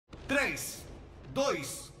3, 2,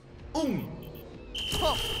 1.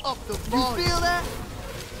 Pump up the volume. You feel that?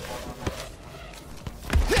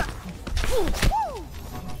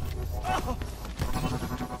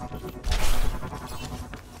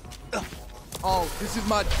 Oh, this is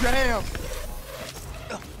my jam.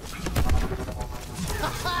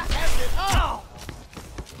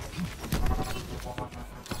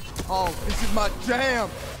 Oh, this is my jam.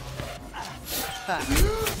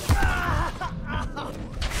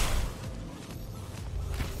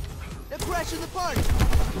 They're crashing the party.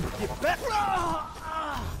 Get back.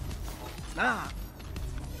 Nah.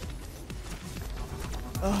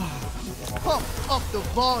 Pump up the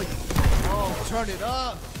volume. Oh, turn it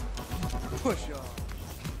up. Push on.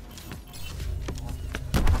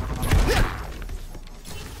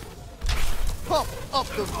 Pump up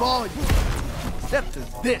the volume. Step to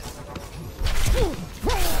this.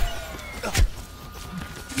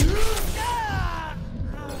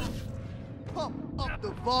 Pump up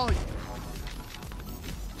the volume.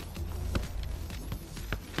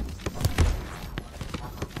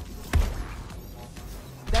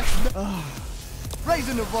 That's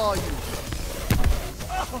raising the volume.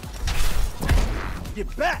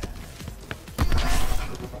 Get back.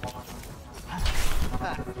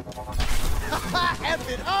 F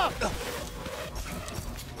it up.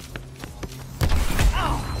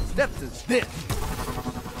 Step to this.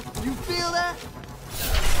 You feel that?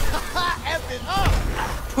 F it up.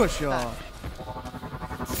 Push on.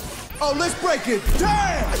 Oh, let's break it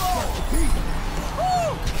down.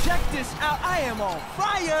 Check this out. I am on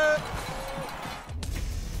fire.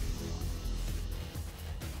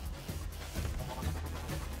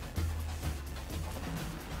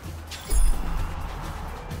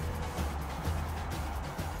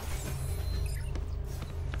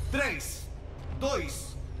 Tres,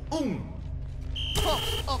 dois, Pump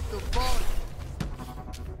up the volume.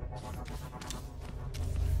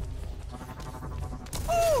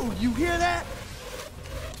 Oh, you hear that?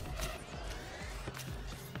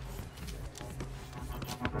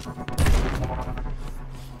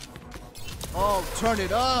 Oh, turn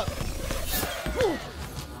it up.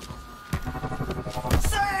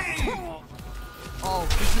 Save! Oh,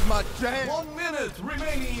 this is my jam. 1 minute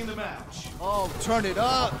remaining in the match. Oh, turn it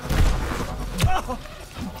up.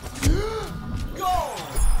 Go!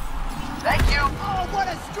 Thank you. Oh, what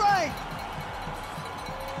a strike.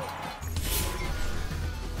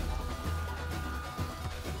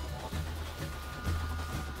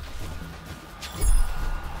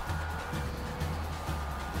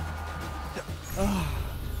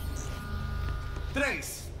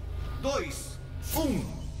 Três, dois, um.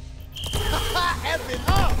 F it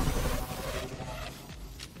up.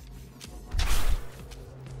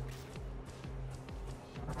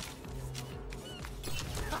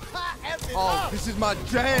 Oh, this is my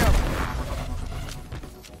jam.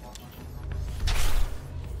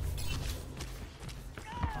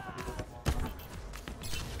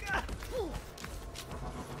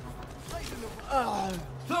 Uh,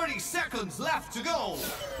 30 seconds left to go.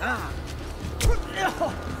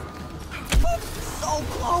 So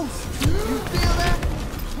close. You feel that?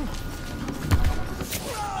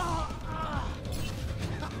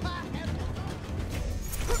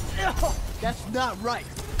 That's not right.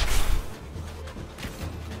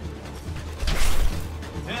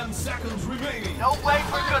 10 seconds remaining. No way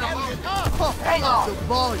we're gonna lose. Hang on. The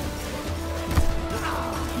volume.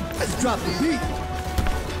 Let's drop the beat.